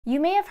You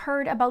may have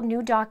heard about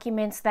new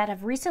documents that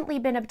have recently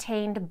been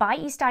obtained by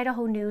East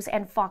Idaho News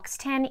and Fox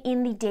 10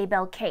 in the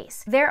Daybell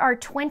case. There are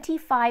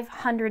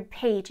 2,500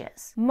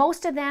 pages.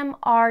 Most of them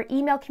are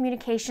email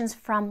communications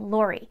from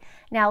Lori.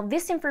 Now,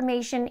 this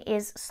information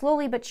is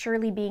slowly but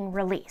surely being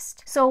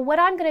released. So what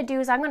I'm going to do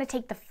is I'm going to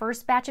take the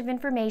first batch of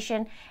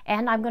information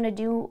and I'm going to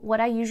do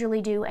what I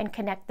usually do and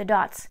connect the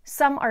dots.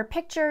 Some are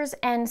pictures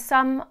and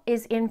some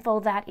is info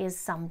that is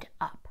summed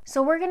up.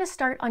 So we're going to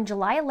start on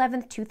July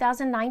 11th,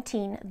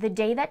 2019, the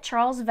day that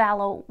Charles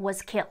Vallow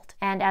was killed.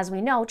 And as we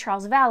know,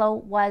 Charles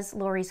Vallow was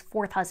Lori's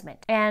fourth husband.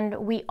 And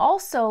we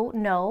also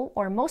know,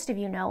 or most of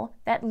you know,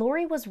 that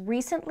Lori was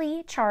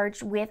recently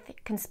charged with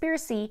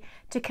conspiracy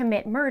to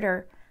commit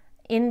murder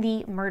in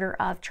the murder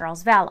of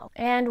Charles Vallow.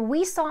 And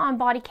we saw on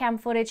body cam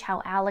footage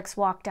how Alex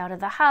walked out of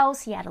the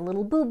house. He had a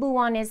little boo-boo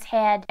on his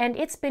head, and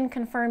it's been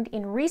confirmed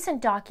in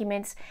recent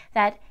documents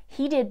that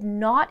he did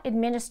not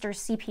administer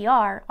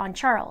CPR on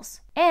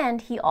Charles.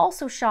 And he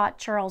also shot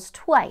Charles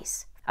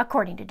twice,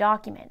 according to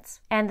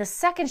documents. And the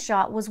second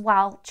shot was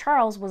while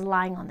Charles was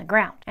lying on the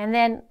ground. And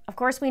then, of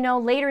course, we know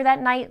later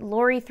that night,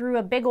 Lori threw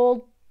a big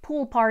old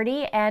pool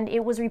party, and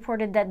it was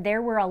reported that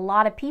there were a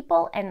lot of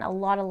people and a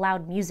lot of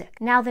loud music.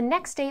 Now, the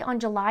next day on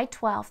July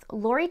 12th,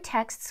 Lori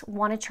texts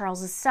one of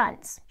Charles's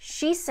sons.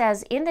 She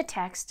says in the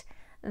text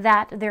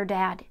that their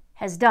dad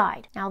has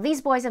died. Now,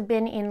 these boys have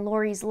been in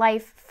Lori's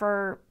life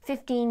for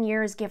 15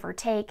 years, give or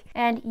take,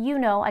 and you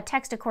know, a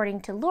text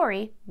according to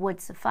Lori would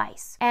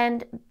suffice.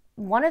 And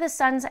one of the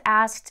sons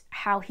asked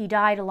how he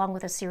died along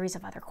with a series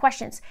of other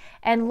questions.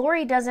 And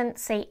Lori doesn't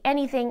say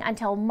anything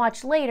until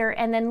much later,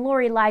 and then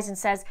Lori lies and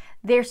says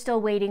they're still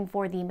waiting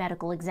for the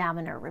medical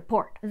examiner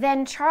report.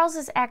 Then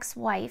Charles's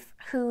ex-wife,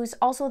 who's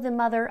also the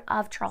mother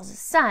of Charles's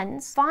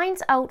sons,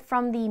 finds out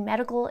from the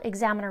medical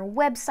examiner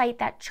website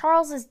that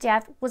Charles's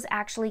death was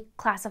actually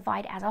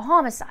classified as a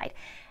homicide.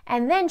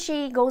 And then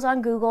she goes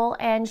on Google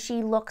and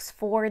she looks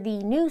for the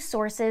news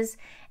sources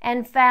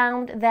and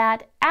found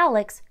that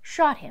Alex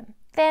shot him.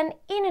 Then,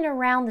 in and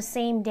around the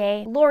same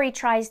day, Lori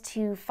tries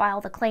to file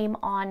the claim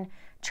on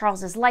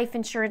Charles's life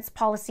insurance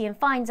policy and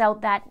finds out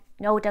that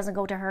no, it doesn't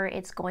go to her,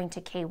 it's going to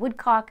Kay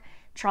Woodcock,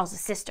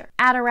 Charles's sister.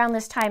 At around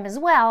this time as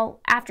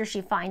well, after she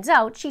finds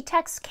out, she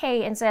texts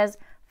Kay and says,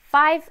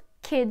 5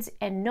 kids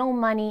and no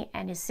money,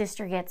 and his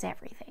sister gets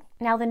everything.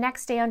 Now, the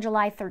next day on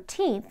July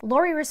 13th,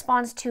 Lori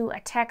responds to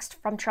a text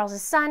from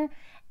Charles's son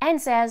and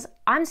says,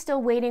 I'm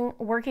still waiting,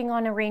 working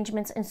on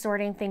arrangements and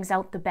sorting things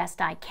out the best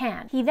I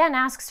can. He then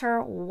asks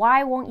her,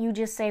 why won't you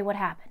just say what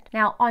happened?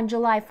 Now, on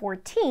July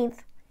 14th,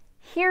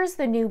 here's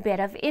the new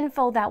bit of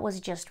info that was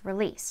just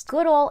released.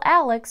 Good old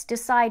Alex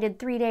decided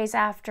 3 days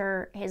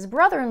after his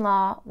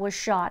brother-in-law was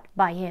shot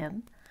by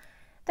him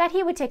that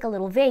he would take a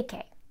little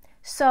vacay.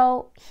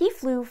 So he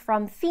flew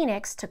from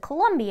Phoenix to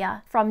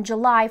Columbia from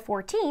July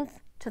 14th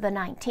to the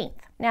 19th.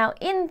 Now,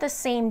 in the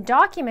same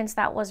documents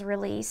that was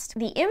released,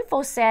 the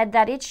info said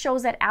that it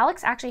shows that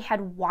Alex actually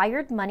had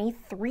wired money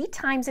 3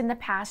 times in the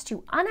past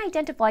to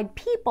unidentified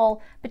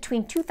people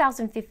between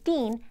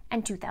 2015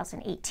 and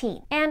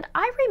 2018. And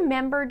I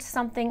remembered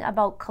something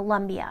about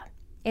Colombia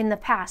in the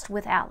past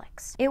with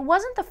Alex. It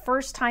wasn't the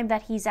first time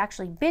that he's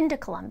actually been to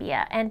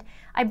Colombia, and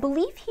I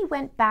believe he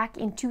went back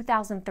in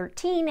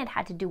 2013. It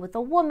had to do with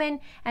a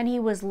woman, and he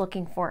was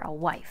looking for a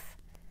wife.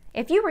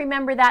 If you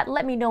remember that,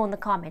 let me know in the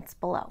comments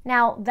below.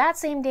 Now, that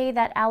same day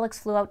that Alex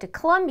flew out to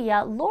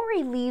Colombia,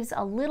 Lori leaves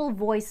a little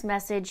voice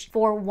message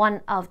for one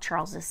of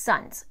Charles's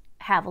sons.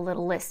 Have a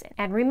little listen.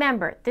 And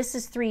remember, this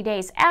is 3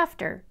 days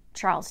after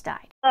Charles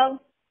died. Hello.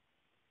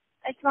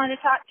 I just wanted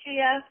to talk to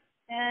you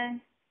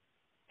and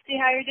see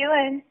how you're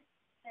doing.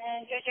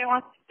 And JJ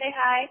wants to say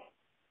hi.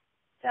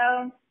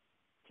 So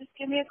just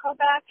give me a call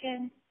back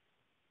and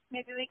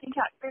maybe we can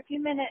talk for a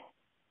few minutes.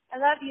 I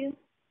love you.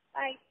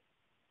 Bye.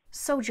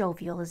 So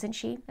jovial, isn't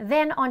she?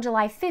 Then on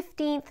July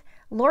 15th,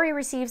 Lori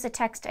receives a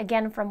text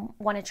again from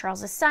one of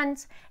Charles's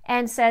sons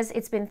and says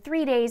it's been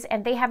 3 days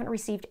and they haven't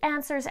received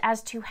answers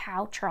as to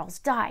how Charles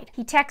died.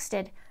 He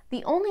texted,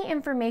 the only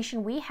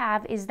information we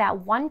have is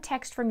that one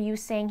text from you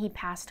saying he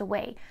passed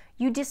away.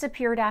 You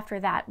disappeared after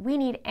that. We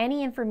need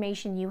any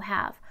information you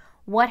have.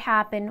 What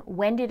happened?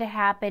 When did it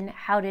happen?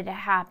 How did it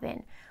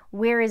happen?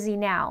 Where is he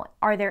now?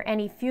 Are there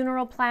any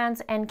funeral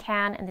plans? And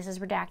can, and this is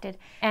redacted,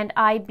 and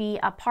I be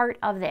a part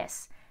of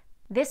this?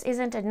 This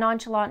isn't a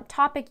nonchalant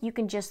topic you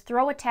can just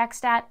throw a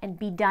text at and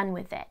be done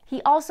with it.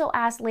 He also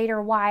asked later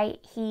why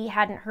he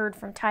hadn't heard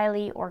from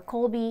Tylee or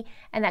Colby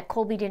and that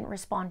Colby didn't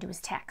respond to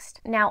his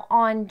text. Now,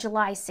 on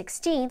July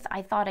 16th,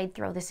 I thought I'd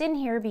throw this in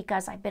here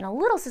because I've been a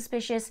little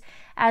suspicious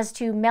as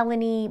to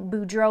Melanie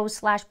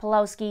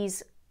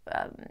Boudreau/Pulowski's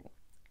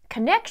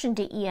connection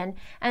to Ian,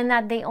 and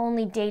that they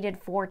only dated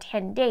for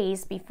 10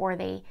 days before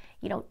they,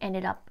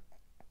 ended up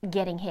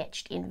getting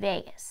hitched in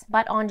Vegas.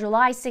 But on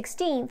July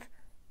 16th,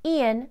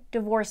 Ian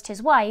divorced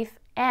his wife,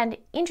 and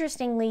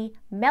interestingly,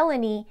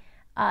 Melanie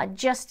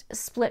just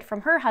split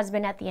from her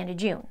husband at the end of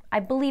June. I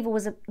believe it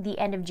was the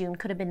end of June,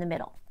 could have been the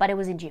middle, but it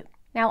was in June.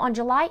 Now, on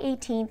July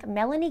 18th,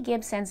 Melanie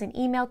Gibb sends an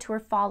email to her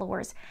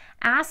followers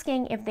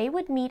asking if they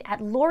would meet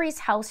at Lori's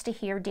house to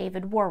hear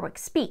David Warwick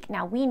speak.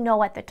 Now, we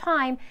know at the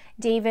time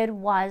David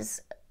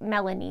was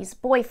Melanie's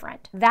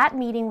boyfriend. That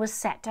meeting was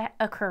set to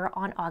occur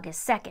on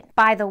August 2nd.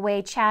 By the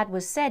way, Chad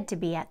was said to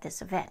be at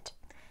this event.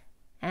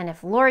 And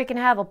if Lori can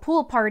have a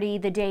pool party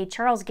the day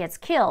Charles gets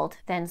killed,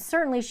 then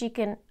certainly she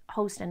can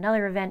host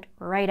another event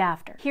right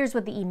after. Here's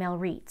what the email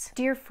reads.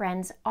 Dear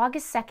friends,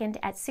 August 2nd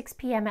at 6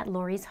 p.m. at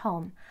Lori's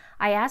home.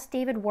 I asked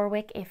David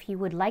Warwick if he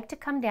would like to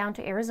come down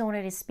to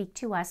Arizona to speak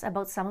to us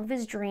about some of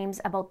his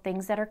dreams about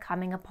things that are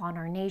coming upon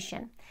our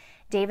nation.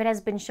 David has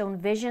been shown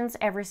visions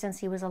ever since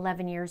he was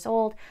 11 years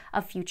old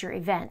of future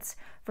events.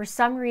 For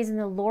some reason,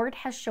 the Lord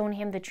has shown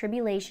him the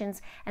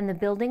tribulations and the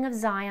building of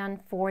Zion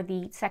for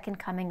the second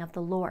coming of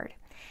the Lord.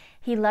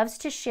 He loves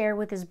to share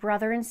with his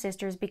brother and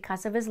sisters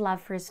because of his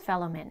love for his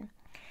fellow men.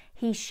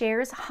 He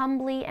shares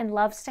humbly and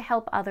loves to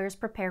help others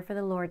prepare for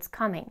the Lord's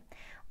coming.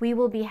 We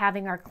will be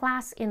having our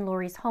class in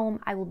Lori's home.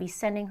 I will be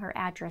sending her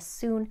address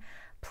soon.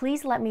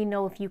 Please let me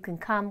know if you can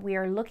come. We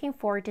are looking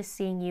forward to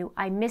seeing you.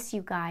 I miss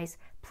you guys.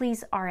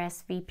 Please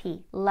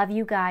RSVP. Love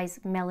you guys,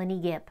 Melanie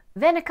Gibb.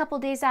 Then a couple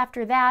days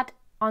after that,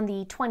 on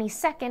the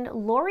 22nd,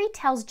 Lori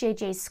tells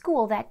JJ's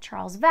school that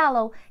Charles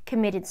Vallow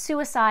committed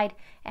suicide,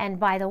 and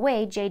by the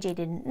way, JJ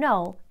didn't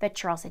know that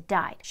Charles had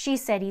died. She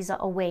said he's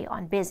away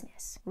on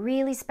business.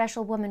 Really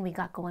special woman we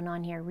got going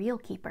on here, real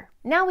keeper.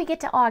 Now we get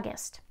to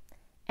August,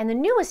 and the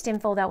newest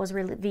info that was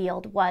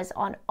revealed was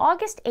on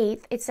August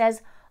 8th, it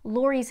says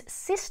Lori's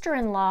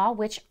sister-in-law,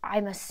 which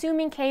I'm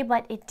assuming Kay,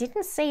 but it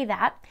didn't say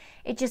that.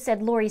 It just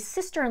said Lori's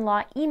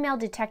sister-in-law emailed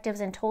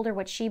detectives and told her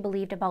what she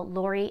believed about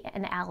Lori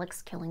and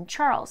Alex killing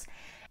Charles.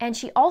 And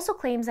she also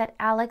claims that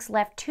Alex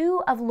left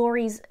 2 of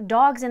Lori's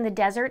dogs in the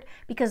desert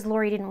because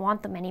Lori didn't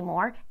want them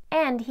anymore,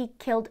 and he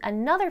killed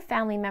another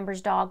family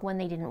member's dog when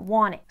they didn't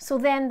want it. So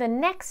then the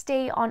next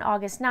day on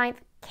August 9th,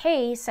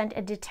 Kay sent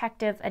a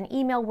detective an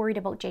email worried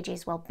about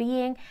JJ's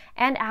well-being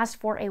and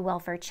asked for a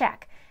welfare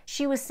check.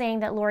 She was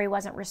saying that Lori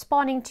wasn't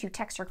responding to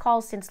texts or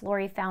calls since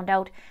Lori found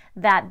out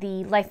that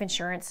the life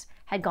insurance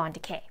had gone to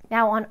Kay.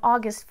 Now on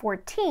August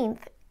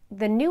 14th,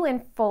 the new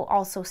info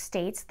also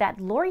states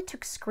that Lori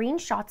took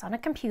screenshots on a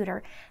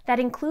computer that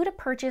include a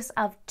purchase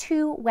of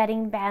 2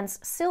 wedding bands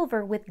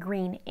silver with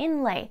green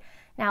inlay.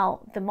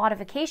 Now, the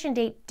modification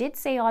date did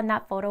say on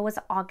that photo was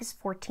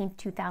August 14th,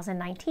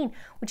 2019,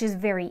 which is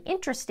very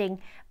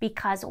interesting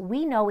because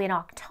we know in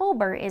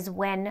October is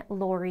when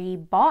Lori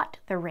bought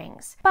the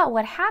rings. But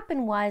what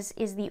happened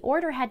is the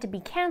order had to be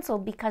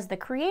canceled because the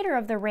creator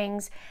of the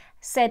rings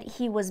said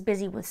he was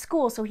busy with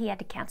school, so he had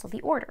to cancel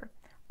the order.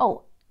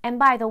 Oh, and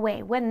by the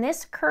way, when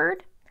this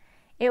occurred,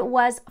 it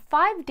was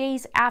 5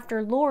 days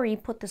after Lori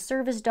put the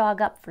service dog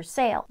up for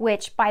sale,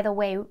 which, by the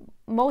way,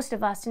 most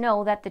of us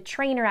know that the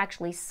trainer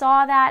actually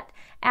saw that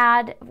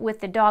ad with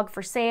the dog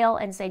for sale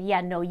and said,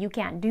 yeah, no, you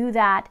can't do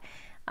that,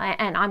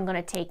 and I'm going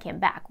to take him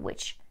back,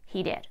 which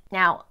he did.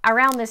 Now,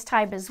 around this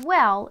time as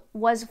well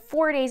was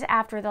 4 days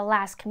after the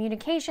last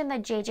communication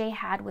that JJ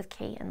had with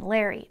Kay and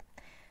Larry.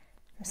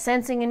 I'm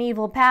sensing an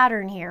evil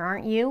pattern here,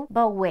 aren't you?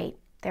 But wait,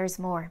 there's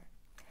more.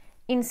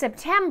 In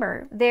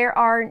September, there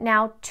are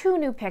now 2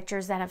 new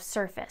pictures that have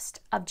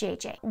surfaced of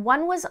JJ.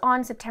 One was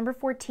on September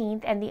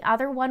 14th and the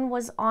other one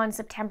was on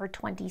September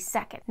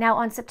 22nd. Now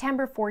on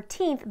September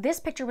 14th, this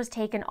picture was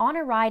taken on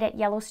a ride at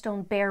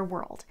Yellowstone Bear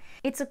World.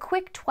 It's a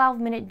quick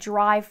 12-minute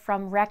drive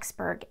from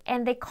Rexburg,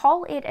 and they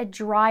call it a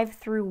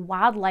drive-through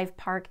wildlife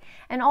park,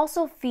 and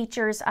also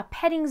features a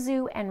petting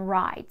zoo and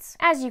rides.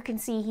 As you can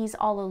see, he's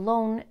all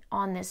alone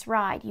on this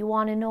ride. You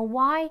want to know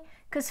why?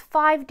 Because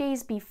 5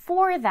 days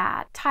before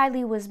that,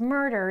 Tylee was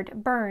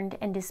murdered, burned,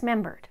 and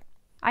dismembered.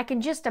 I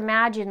can just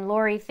imagine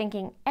Lori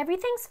thinking,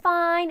 everything's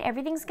fine,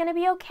 everything's gonna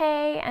be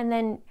okay, and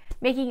then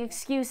making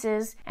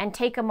excuses and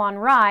take him on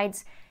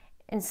rides,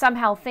 and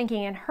somehow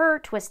thinking in her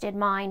twisted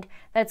mind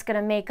that it's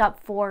gonna make up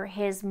for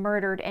his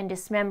murdered and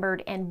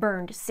dismembered and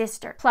burned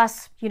sister.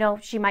 Plus, you know,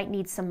 she might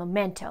need some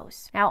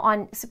mementos. Now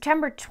on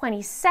September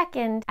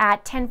 22nd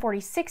at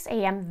 10:46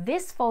 a.m.,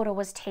 this photo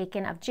was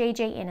taken of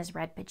JJ in his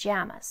red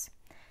pajamas.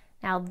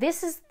 Now,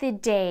 this is the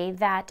day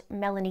that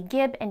Melanie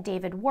Gibb and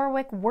David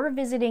Warwick were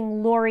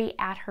visiting Lori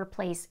at her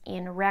place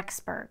in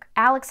Rexburg.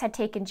 Alex had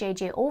taken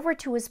JJ over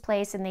to his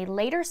place, and they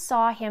later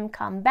saw him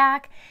come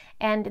back,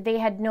 and they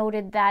had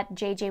noted that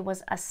JJ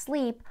was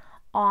asleep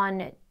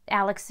on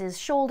Alex's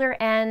shoulder,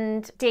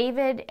 and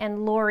David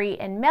and Lori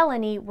and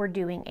Melanie were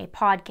doing a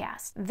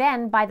podcast.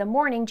 Then, by the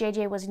morning,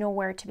 JJ was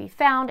nowhere to be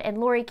found, and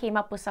Lori came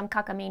up with some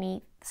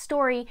cockamamie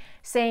story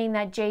saying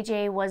that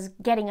JJ was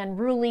getting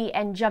unruly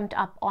and jumped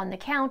up on the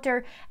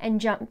counter and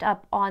jumped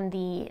up on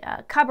the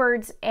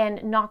cupboards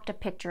and knocked a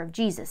picture of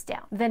Jesus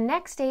down. The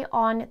next day,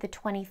 on the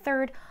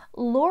 23rd,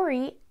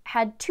 Lori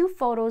had 2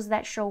 photos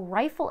that show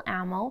rifle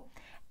ammo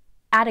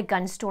at a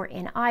gun store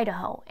in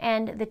Idaho,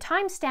 and the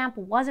timestamp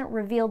wasn't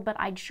revealed, but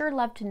I'd sure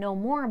love to know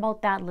more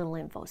about that little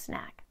info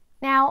snack.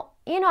 Now,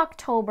 in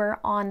October,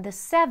 on the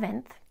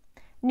 7th,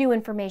 new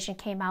information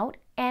came out,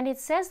 and it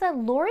says that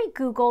Lori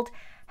Googled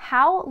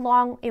how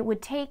long it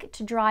would take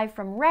to drive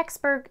from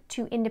Rexburg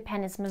to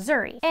Independence,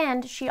 Missouri,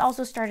 and she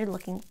also started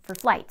looking for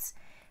flights.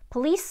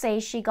 Police say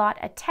she got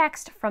a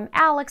text from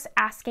Alex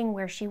asking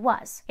where she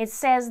was. It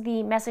says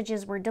the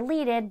messages were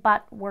deleted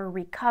but were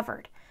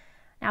recovered.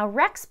 Now,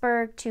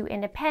 Rexburg to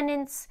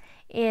Independence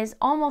is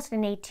almost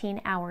an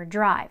 18-hour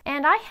drive,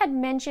 and I had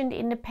mentioned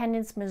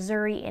Independence,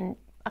 Missouri in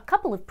a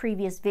couple of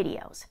previous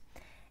videos.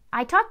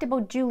 I talked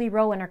about Julie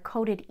Rowe and her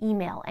coded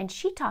email, and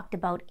she talked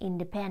about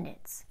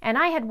independence. And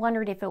I had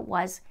wondered if it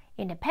was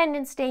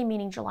Independence Day,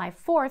 meaning July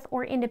 4th,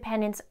 or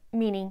Independence,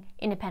 meaning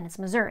Independence,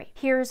 Missouri.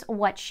 Here's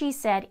what she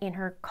said in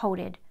her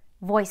coded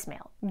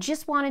voicemail.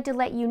 Just wanted to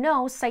let you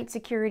know site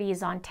security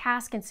is on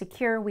task and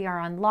secure. We are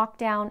on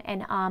lockdown,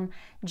 and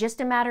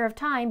just a matter of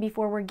time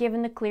before we're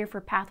given the clear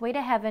for Pathway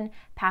to Heaven,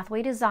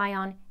 Pathway to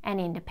Zion, and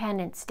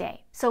Independence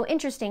Day. So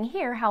interesting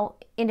here how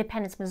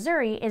Independence,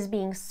 Missouri is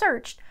being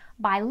searched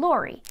by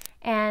Lori.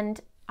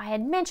 And I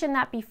had mentioned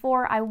that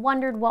before. I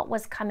wondered what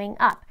was coming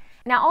up.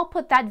 Now I'll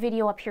put that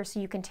video up here so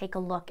you can take a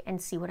look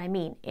and see what I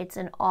mean. It's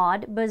an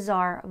odd,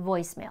 bizarre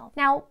voicemail.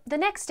 Now, the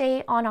next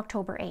day on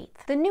October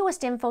 8th, the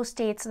newest info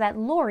states that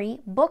Lori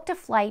booked a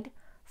flight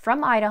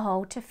from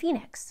Idaho to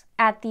Phoenix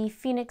at the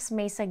Phoenix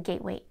Mesa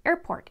Gateway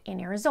Airport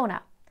in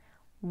Arizona.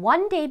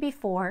 One day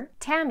before,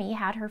 Tammy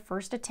had her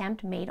first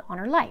attempt made on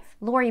her life.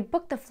 Lori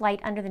booked the flight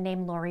under the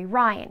name Lori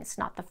Ryan. It's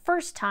not the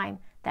first time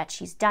that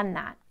she's done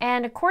that.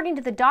 And according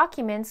to the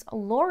documents,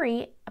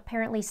 Lori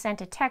apparently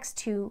sent a text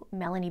to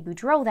Melanie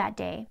Boudreau that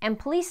day, and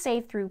police say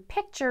through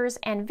pictures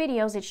and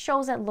videos it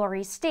shows that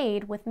Lori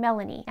stayed with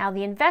Melanie. Now,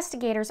 the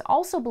investigators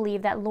also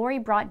believe that Lori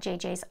brought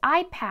JJ's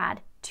iPad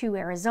to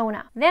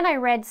Arizona. Then I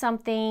read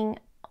something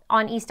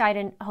on East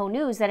Idaho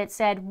News that it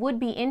said would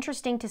be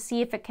interesting to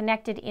see if it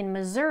connected in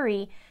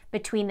Missouri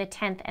between the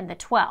 10th and the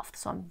 12th.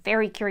 So I'm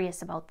very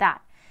curious about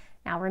that.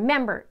 Now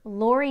remember,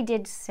 Lori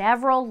did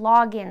several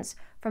logins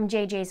from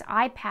JJ's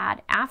iPad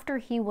after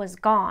he was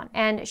gone,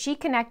 and she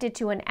connected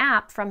to an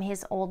app from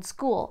his old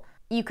school.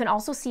 You can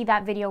also see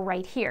that video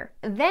right here.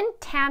 Then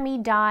Tammy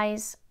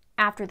dies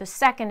after the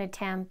second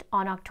attempt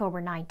on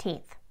October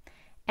 19th,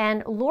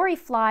 and Lori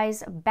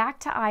flies back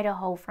to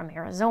Idaho from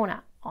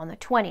Arizona on the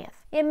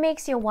 20th. It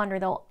makes you wonder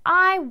though.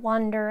 I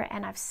wonder,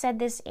 and I've said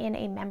this in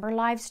a member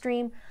live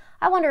stream,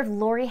 I wonder if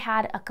Lori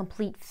had a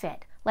complete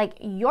fit. Like,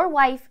 your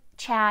wife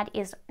Chad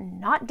is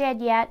not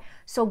dead yet,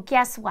 so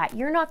guess what?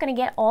 You're not going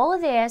to get all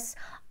of this.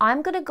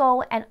 I'm going to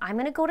go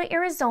to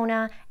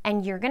Arizona,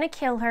 and you're going to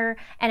kill her,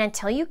 and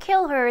until you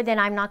kill her, then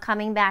I'm not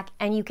coming back,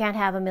 and you can't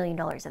have $1 million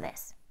of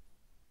this.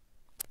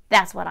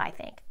 That's what I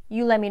think.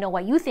 You let me know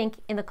what you think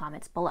in the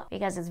comments below,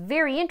 because it's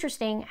very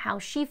interesting how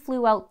she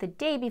flew out the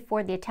day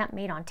before the attempt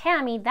made on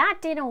Tammy. That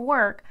didn't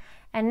work,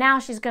 and now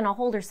she's going to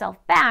hold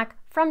herself back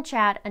from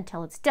Chad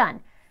until it's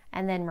done.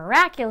 And then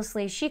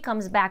miraculously, she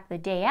comes back the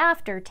day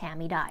after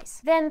Tammy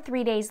dies. Then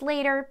 3 days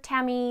later,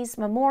 Tammy's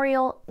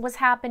memorial was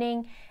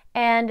happening,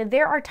 and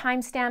there are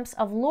timestamps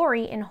of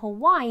Lori in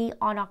Hawaii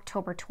on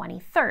October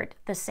 23rd,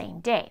 the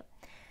same day.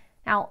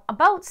 Now,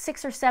 about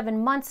 6 or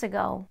 7 months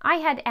ago, I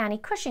had Annie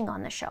Cushing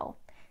on the show.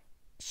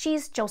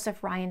 She's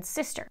Joseph Ryan's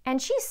sister,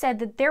 and she said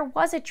that there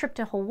was a trip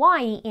to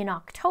Hawaii in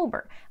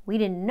October. We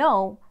didn't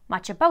know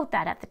much about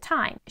that at the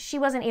time. She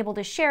wasn't able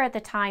to share at the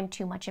time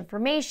too much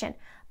information,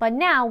 but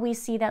now we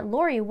see that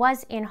Lori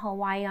was in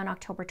Hawaii on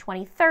October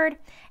 23rd,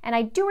 and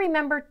I do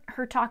remember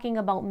her talking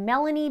about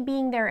Melanie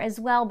being there as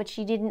well, but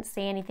she didn't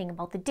say anything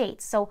about the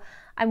dates. So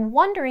I'm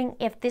wondering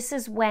if this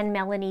is when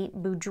Melanie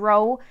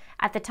Boudreau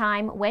at the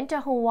time went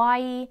to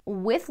Hawaii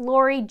with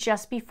Lori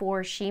just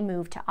before she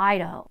moved to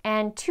Idaho.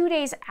 And 2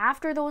 days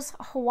after those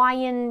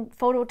Hawaiian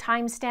photo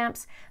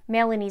timestamps,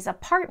 Melanie's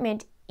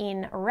apartment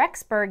in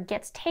Rexburg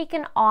gets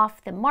taken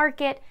off the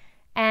market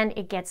and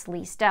it gets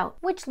leased out.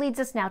 Which leads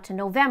us now to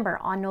November.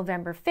 On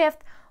November 5th,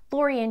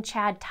 Lori and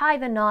Chad tie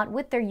the knot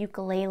with their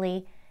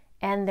ukulele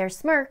and their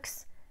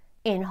smirks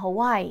in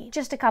Hawaii,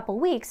 just a couple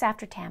weeks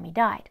after Tammy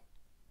died.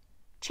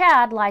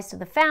 Chad lies to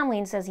the family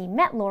and says he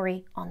met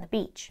Lori on the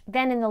beach.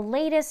 Then in the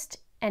latest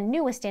and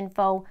newest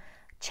info,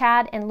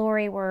 Chad and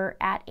Lori were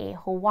at a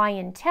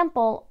Hawaiian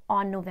temple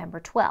on November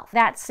 12th.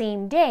 That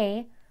same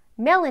day,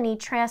 Melanie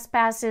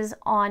trespasses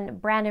on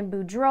Brandon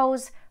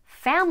Boudreau's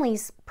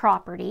family's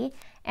property,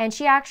 and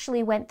she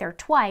actually went there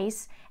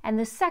twice, and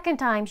the second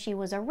time she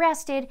was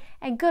arrested,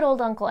 and good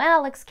old Uncle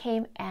Alex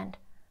came and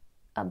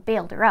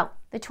bailed her out.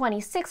 The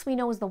 26th we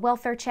know is the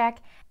welfare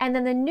check, and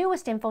then the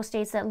newest info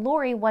states that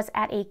Lori was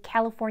at a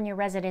California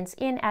residence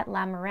inn at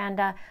La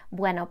Miranda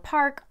Bueno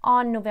Park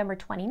on November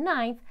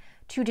 29th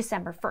to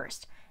December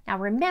 1st. Now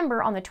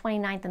remember, on the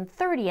 29th and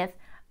 30th,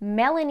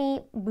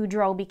 Melanie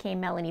Boudreau became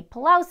Melanie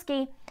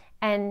Pulowski,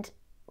 and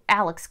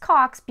Alex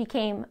Cox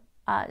became,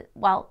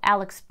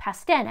 Alex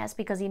Pastenes,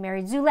 because he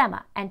married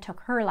Zulema and took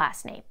her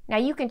last name. Now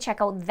you can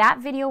check out that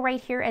video right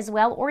here as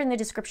well, or in the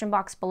description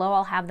box below.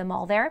 I'll have them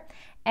all there.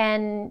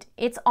 And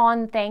it's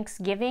on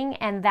Thanksgiving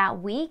and that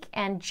week,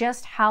 and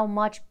just how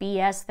much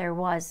BS there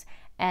was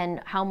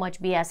and how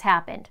much BS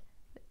happened.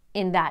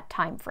 in that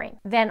time frame.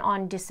 Then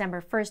on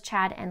December 1st,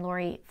 Chad and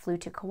Lori flew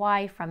to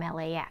Kauai from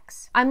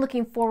LAX. I'm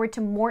looking forward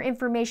to more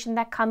information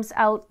that comes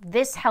out.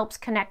 This helps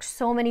connect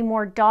so many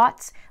more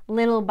dots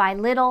little by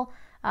little.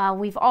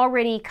 We've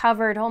already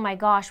covered, oh my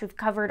gosh, we've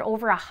covered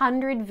over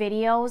 100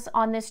 videos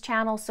on this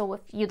channel. So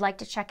if you'd like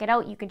to check it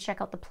out, you can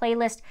check out the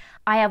playlist.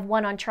 I have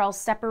one on Charles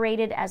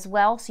Separated as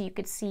well, so you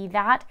could see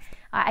that.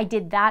 I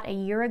did that a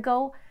year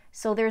ago.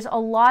 So there's a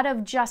lot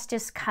of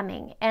justice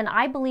coming, and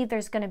I believe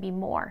there's going to be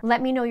more.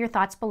 Let me know your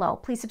thoughts below.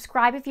 Please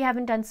subscribe if you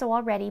haven't done so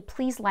already.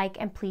 Please like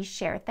and please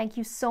share. Thank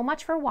you so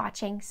much for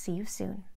watching. See you soon.